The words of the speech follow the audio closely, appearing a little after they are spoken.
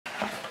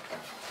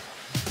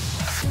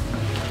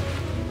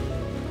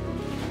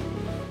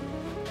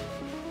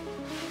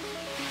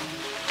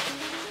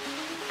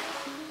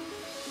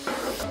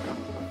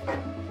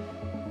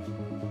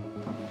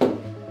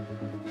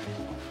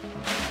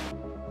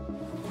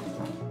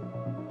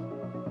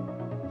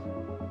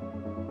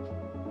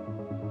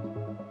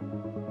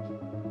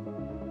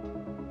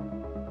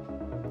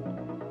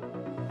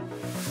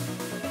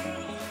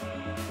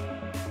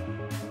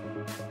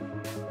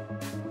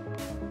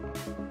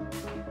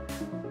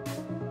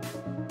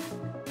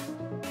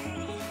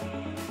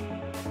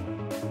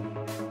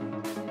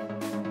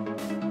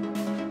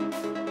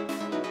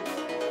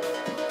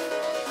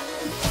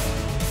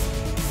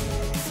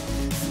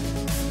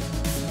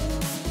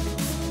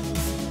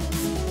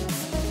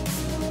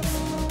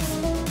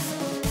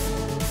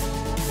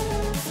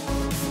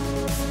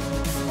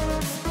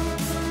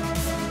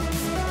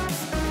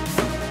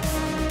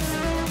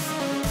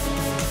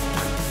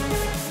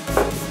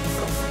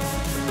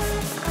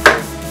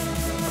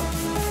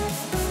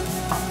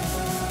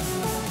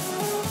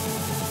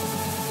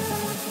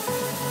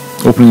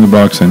Opening the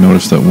box, I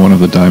noticed that one of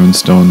the diamond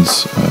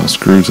stones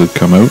screws had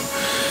come out.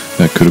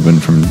 That could have been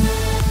from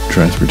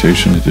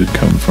transportation. It did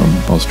come from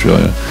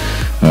Australia.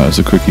 It's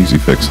a quick, easy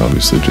fix.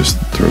 Obviously, just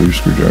throw your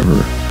screwdriver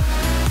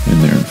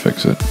in there and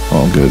fix it.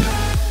 All good.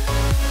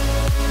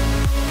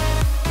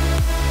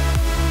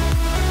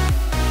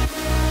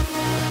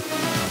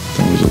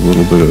 There was a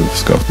little bit of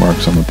scuff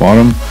marks on the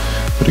bottom,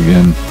 but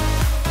again,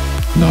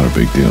 not a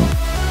big deal.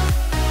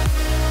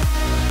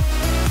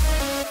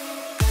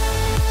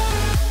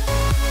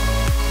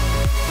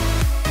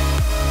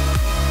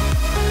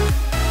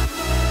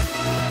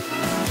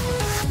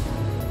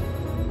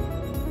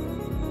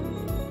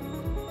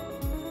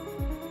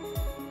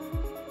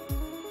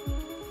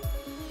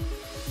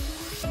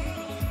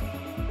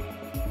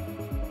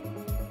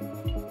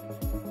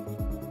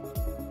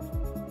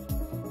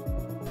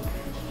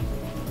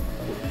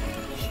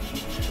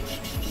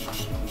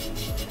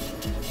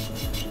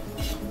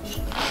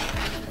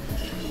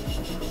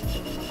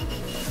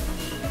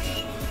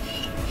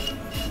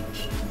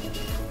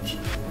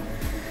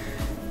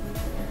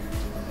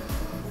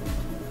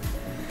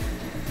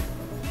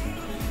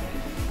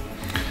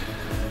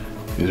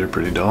 These are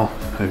pretty dull.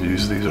 I've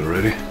used these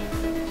already.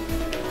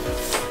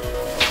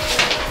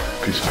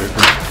 Piece of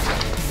paper.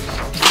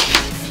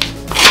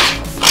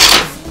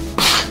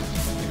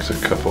 Takes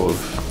a couple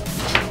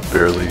of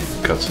barely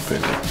cuts of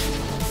paper.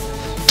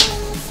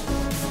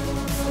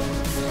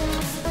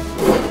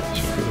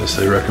 So for this,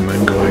 they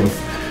recommend going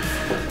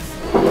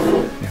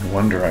in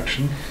one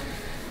direction.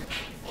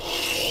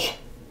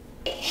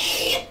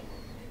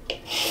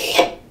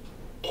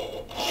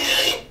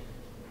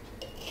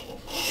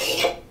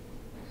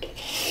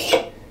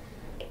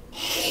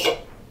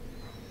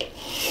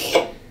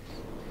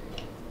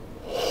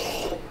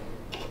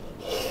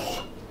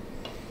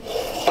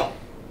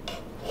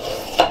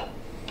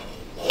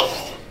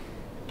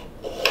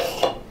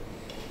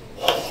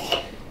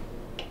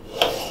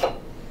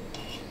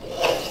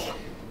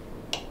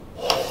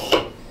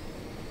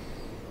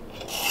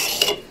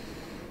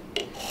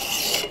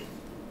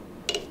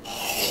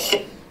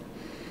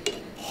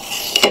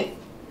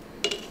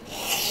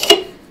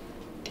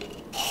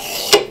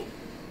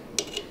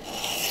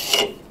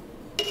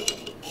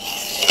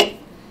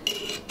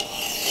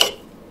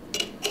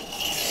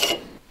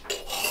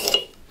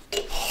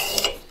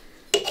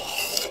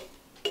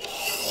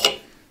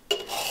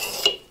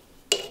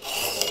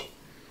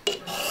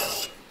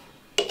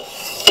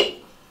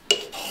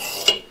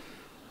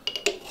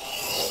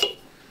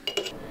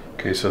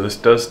 Okay, so this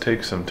does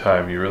take some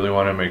time. You really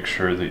want to make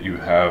sure that you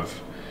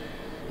have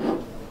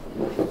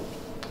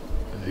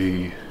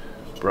the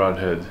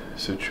broadhead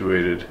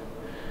situated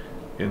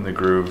in the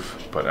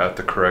groove, but at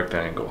the correct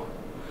angle.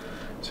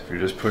 So if you're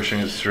just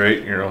pushing it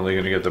straight, you're only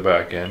going to get the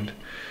back end.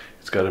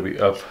 It's got to be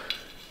up.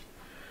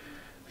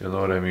 You'll know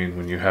what I mean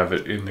when you have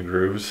it in the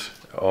grooves.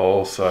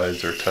 All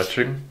sides are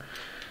touching,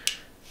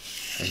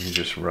 and you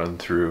just run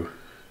through.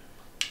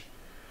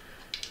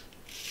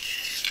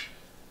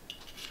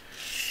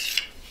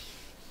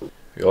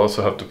 You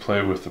also have to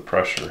play with the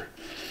pressure.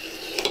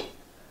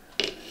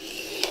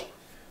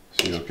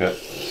 So you'll get a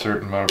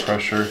certain amount of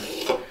pressure,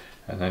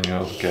 and then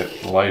you'll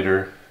get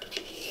lighter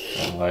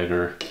and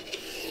lighter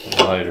and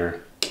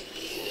lighter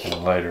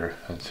and lighter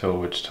until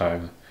which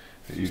time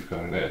that you've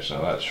got an edge.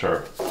 Now that's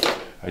sharp.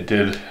 I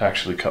did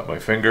actually cut my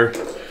finger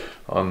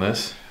on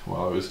this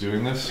while I was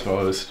doing this, so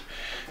I was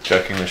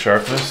checking the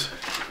sharpness.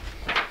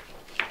 You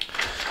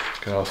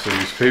can also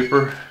use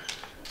paper.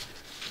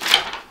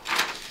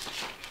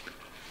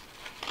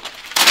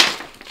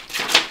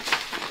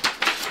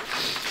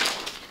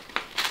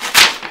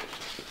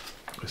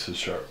 This is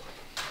sharp.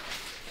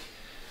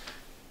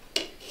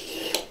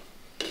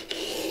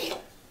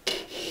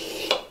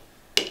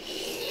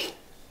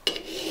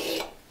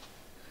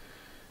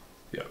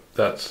 Yeah,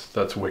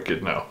 that's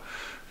wicked now.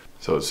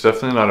 So it's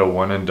definitely not a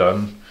one and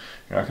done.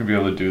 You're not gonna be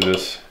able to do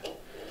this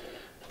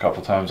a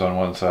couple times on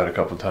one side, a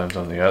couple times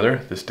on the other.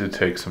 This did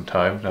take some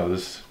time. Now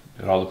it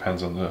all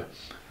depends on the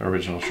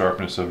original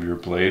sharpness of your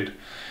blade.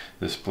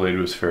 This blade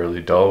was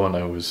fairly dull when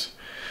I was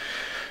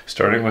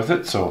starting with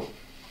it, so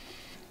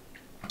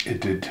it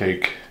did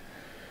take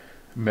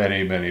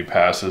many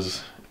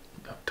passes.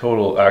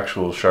 Total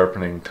actual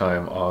sharpening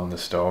time on the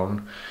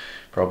stone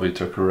probably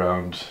took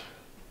around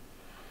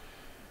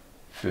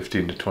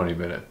 15 to 20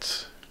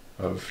 minutes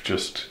of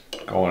just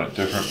going at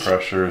different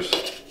pressures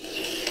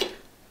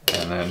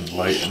and then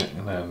lighten it,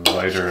 and then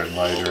lighter and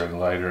lighter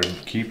and lighter,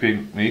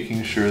 and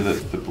making sure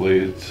that the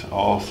blades,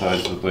 all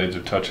sides of the blades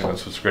are touching.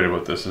 That's what's great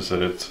about this, is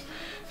that it's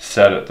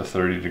set at the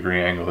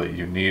 30-degree angle that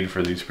you need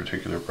for these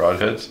particular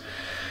broadheads.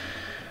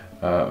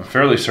 I'm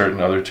fairly certain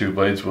other two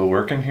blades will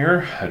work in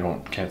here.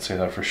 Can't say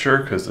that for sure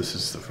because this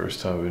is the first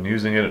time I've been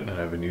using it, and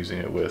I've been using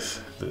it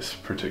with this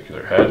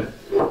particular head.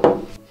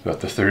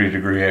 But the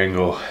 30-degree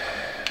angle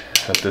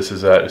that this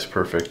is at is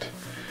perfect,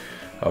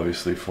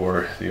 obviously,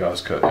 for the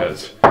Ozcut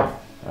heads.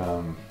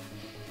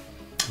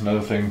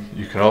 Another thing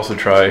you can also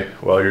try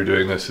while you're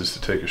doing this is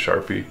to take a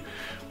Sharpie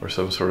or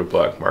some sort of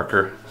black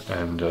marker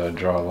and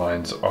draw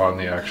lines on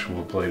the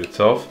actual blade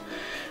itself.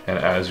 and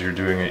as you're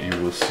doing it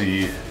you will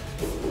see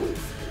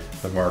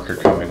the marker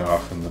coming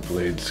off and the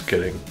blades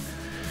getting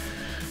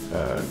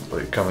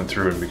like coming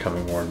through and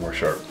becoming more and more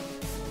sharp,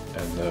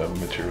 and the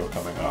material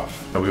coming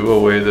off. Now we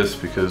will weigh this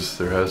because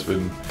there has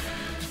been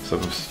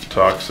some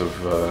talks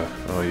of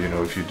well, you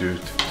know, if you do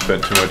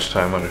spend too much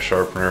time on a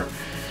sharpener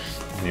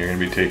and you're going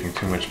to be taking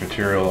too much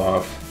material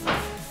off.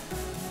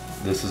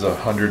 This is a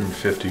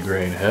 150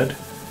 grain head.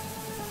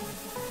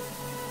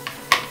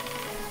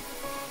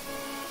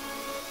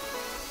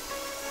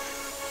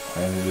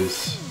 And it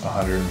is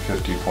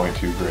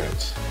 150.2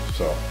 grains.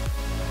 So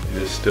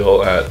it is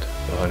still at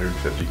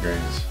 150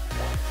 grains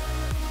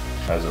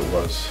as it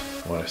was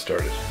when I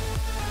started.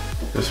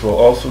 This will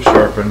also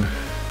sharpen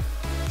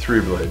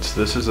 3 blades.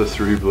 This is a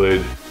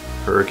 3-blade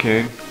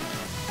Hurricane.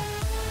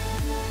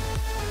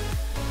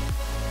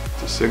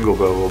 It's a single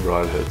bevel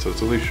broadhead, so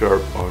it's only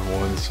sharp on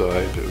one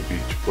side of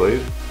each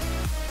blade.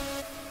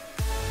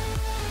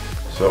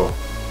 So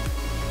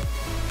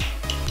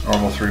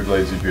normal 3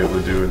 blades you'd be able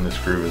to do in this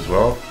groove as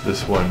well.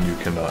 This one you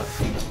cannot.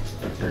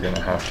 You're going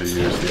to have to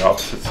use the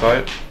opposite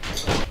side.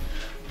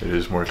 It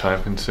is more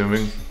time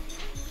consuming,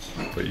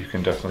 but you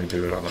can definitely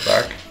do it on the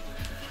back.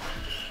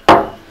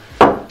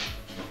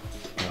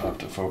 You'll have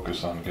to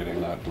focus on getting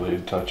that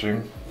blade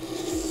touching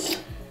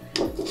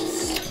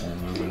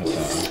and moving it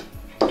down.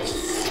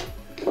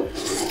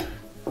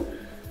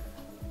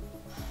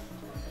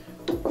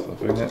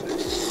 Flipping it.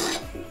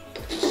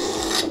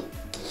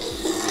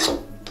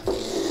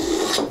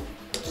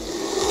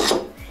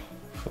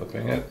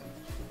 Flipping it.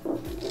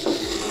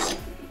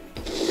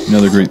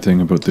 Another great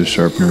thing about this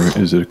sharpener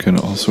is that it can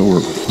also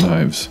work with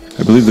knives.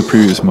 I believe the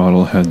previous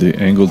model had the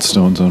angled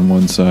stones on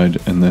one side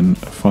and then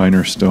a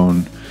finer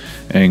stone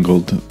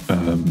angled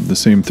the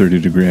same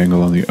 30-degree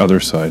angle on the other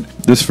side.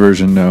 This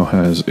version now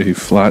has a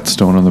flat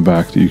stone on the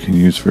back that you can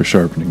use for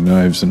sharpening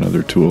knives and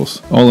other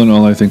tools. All in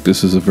all, I think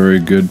this is a very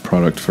good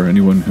product for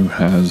anyone who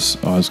has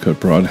Ozcut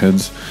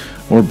broadheads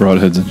or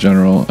broadheads in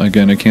general.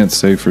 Again, I can't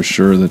say for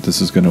sure that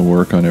this is going to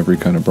work on every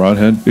kind of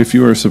broadhead. If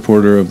you are a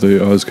supporter of the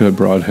Ozcut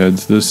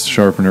broadheads, this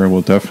sharpener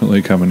will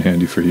definitely come in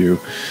handy for you.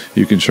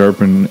 You can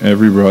sharpen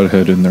every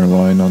broadhead in their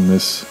line on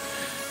this,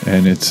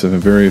 and it's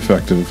very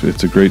effective.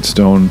 It's a great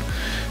stone.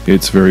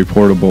 It's very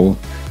portable.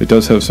 It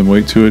does have some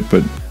weight to it,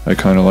 but I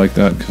kind of like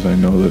that because I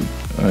know that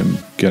I'm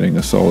getting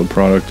a solid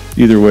product.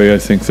 Either way, I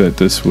think that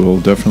this will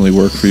definitely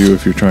work for you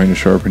if you're trying to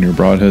sharpen your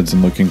broadheads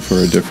and looking for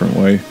a different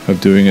way of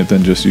doing it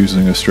than just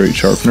using a straight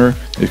sharpener.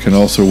 It can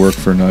also work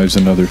for knives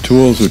and other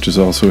tools, which is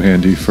also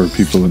handy for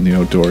people in the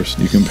outdoors.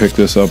 You can pick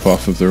this up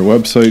off of their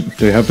website.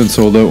 They have been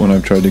sold out when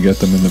I've tried to get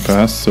them in the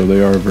past, so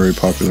they are a very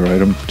popular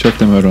item. Check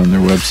them out on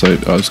their website,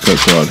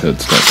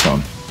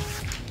 ozcutbroadheads.com.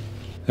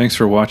 Thanks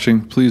for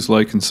watching. Please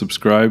like and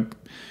subscribe,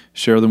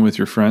 share them with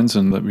your friends,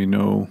 and let me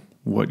know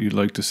what you'd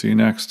like to see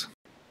next.